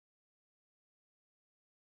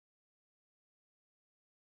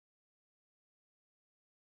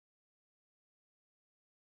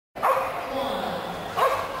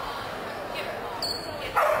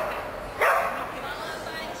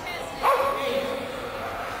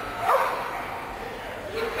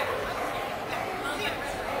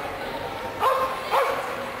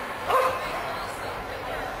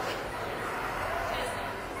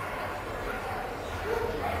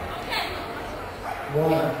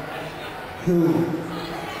2,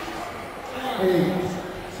 8,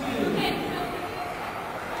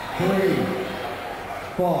 3,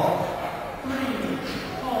 4,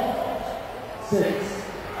 6,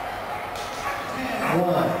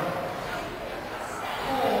 1.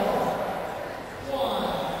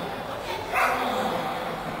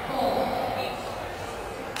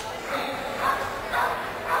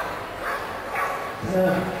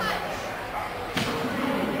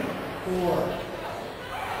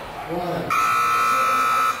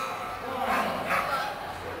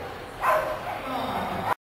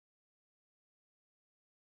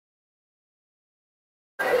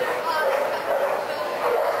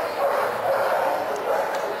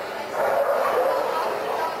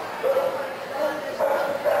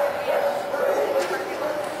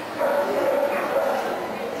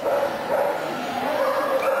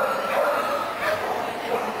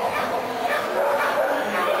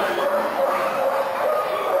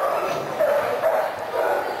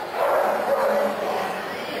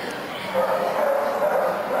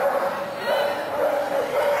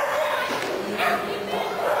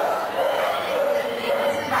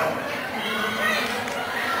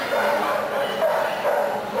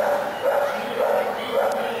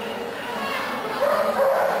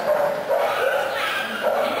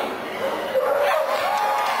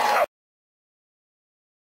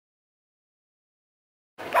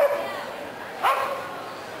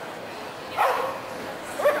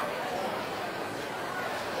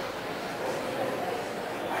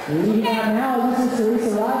 Leading out now, this is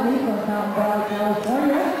Teresa Rodney from Mountain Valley,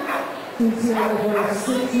 California. She's here with her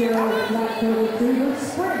 6-year-old flat-coated retriever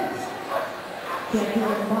Sprint.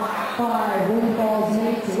 Champion Mach 5 Windfall's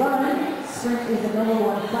made to run. Sprint is the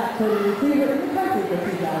 #1 flat-coated retriever in the country for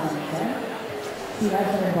 2010. She has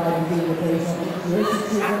been invited to the Invitational races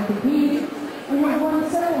to compete and has won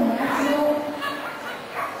several national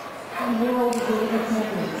and world retriever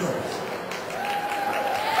championships.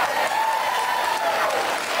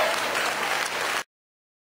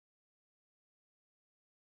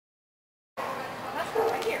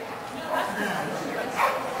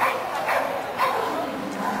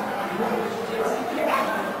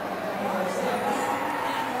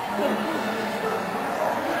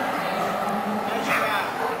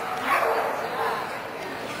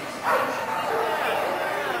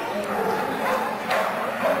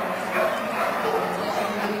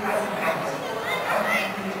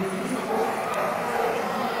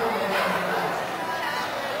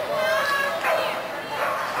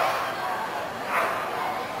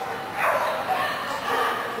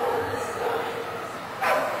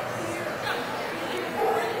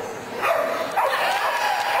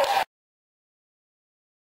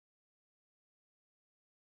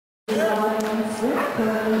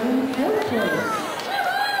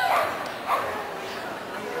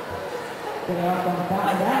 They're up on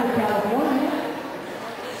Mountain Valley, California.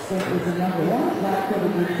 Sprint is the #1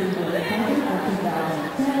 flat-coated retriever in the country for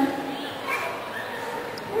 2010.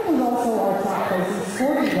 It was also our top placing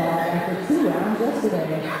sporting dog after 2 rounds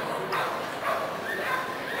yesterday.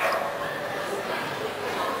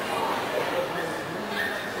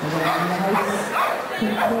 Nice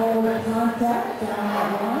controlled contact down that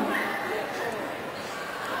line.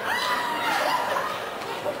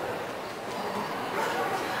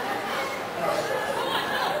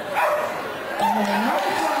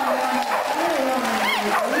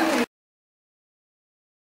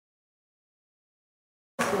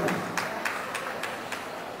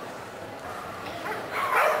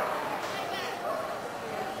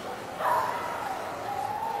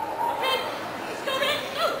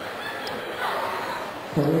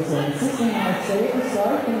 Teresa insisting on a safe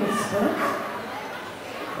start from the sprint.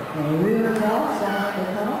 And a rear toss down the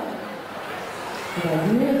top. With a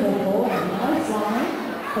beautiful pull and a nice line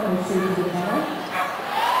from the seat to the top.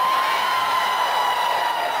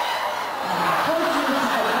 Unfortunately,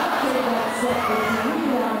 she did not take that set for team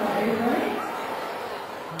down the apron.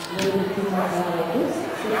 A little bit too much out of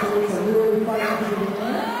distance, but Teresa really